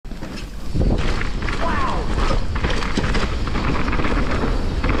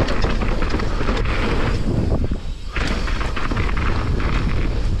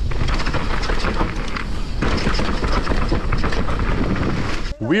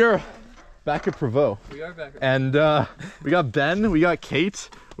We are back at Prevost. We are back. And we got Ben, we got Kate,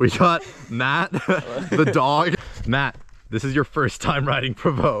 we got Matt, the dog. Matt, this is your first time riding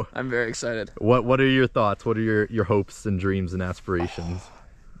Prevost. I'm very excited. What are your thoughts? What are your hopes and dreams and aspirations?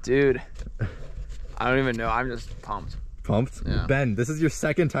 Dude, I don't even know. I'm just pumped. Pumped? Yeah. Ben, this is your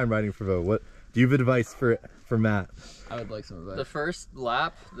second time riding Prevost. What do you have advice for Matt? I would like some advice. The first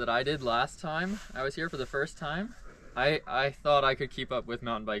lap that I did last time, I was here for the first time. I thought I could keep up with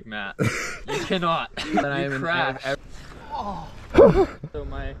mountain bike Matt. You cannot. You crashed. So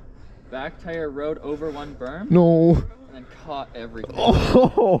my back tire rode over one berm. No. And then caught everything.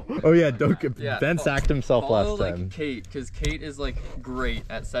 Oh yeah, don't get, yeah, Ben sacked himself last time. Like Kate, because Kate is like great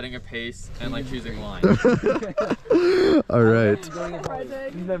at setting a pace and like choosing lines. All right.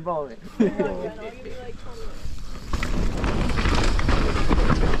 He's been following.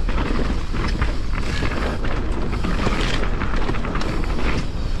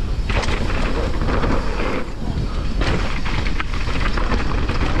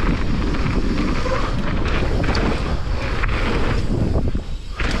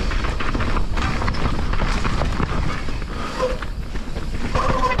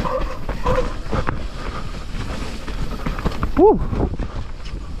 Woo.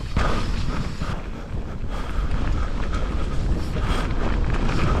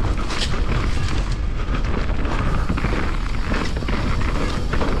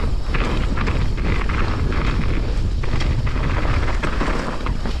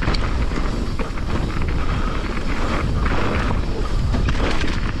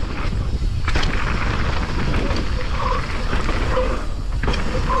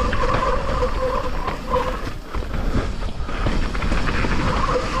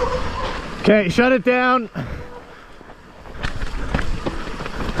 Okay, shut it down.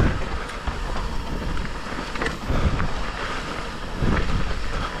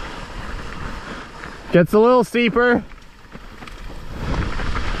 Gets a little steeper.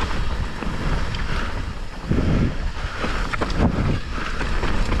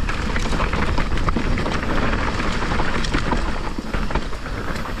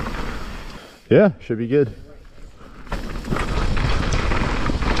 Yeah, should be good.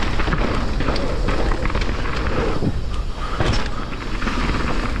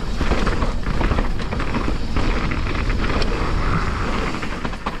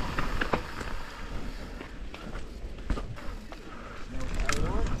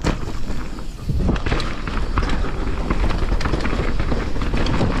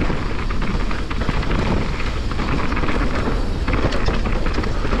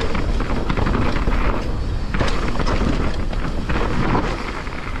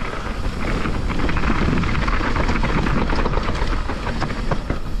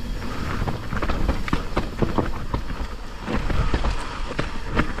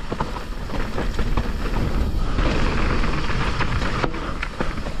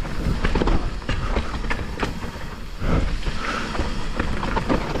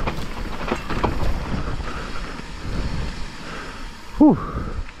 Whew.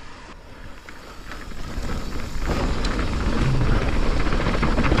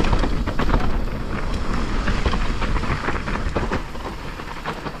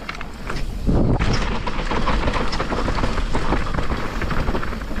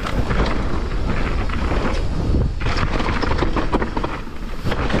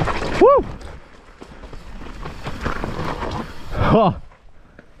 Woo! Oh.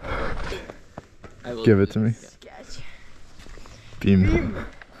 Give it to me. Beam.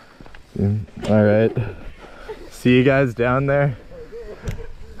 All right. See you guys down there.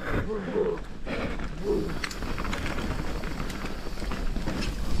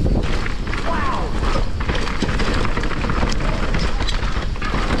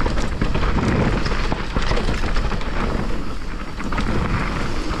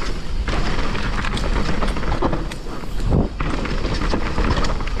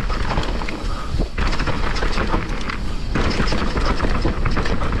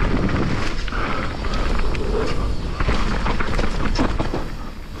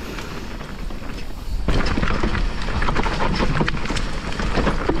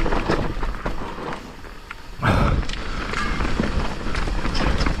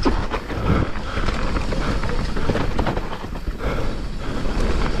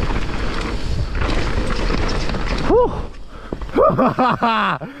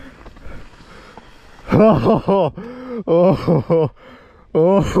 Oh, oh,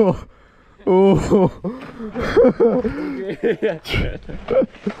 oh, oh.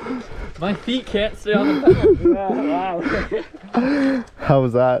 My feet can't stay on the pedal. Wow. How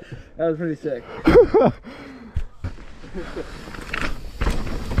was that? That was pretty sick.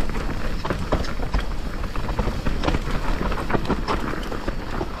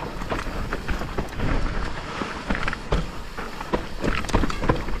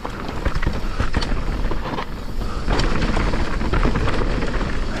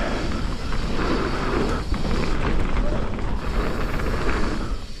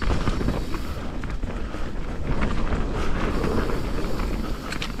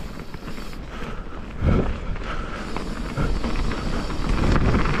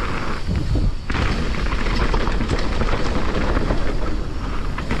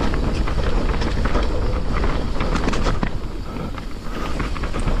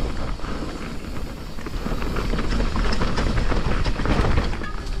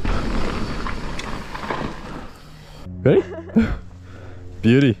 Ready?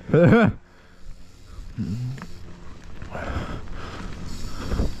 Beauty.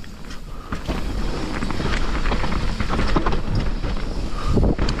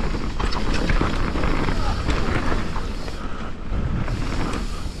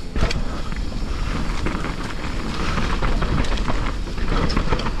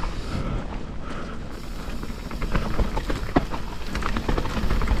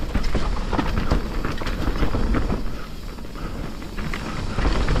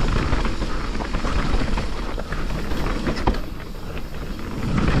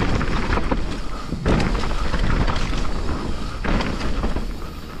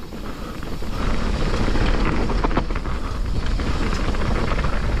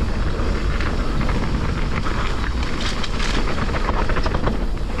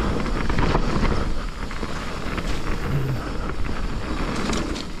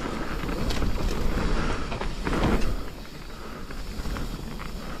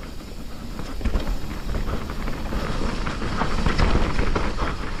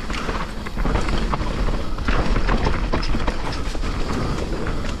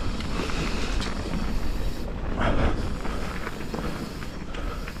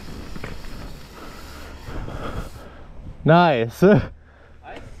 Nice. I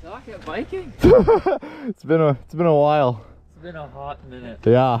suck at biking. It's been a while. It's been a hot minute.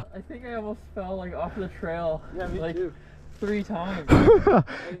 Yeah. I think I almost fell like off the trail. Yeah, me like too. 3 times.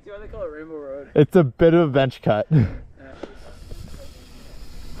 It's what they call it, Rainbow Road. It's a bit of a bench cut. Yeah.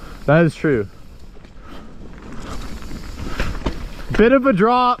 That is true. Bit of a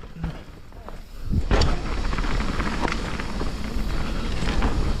drop.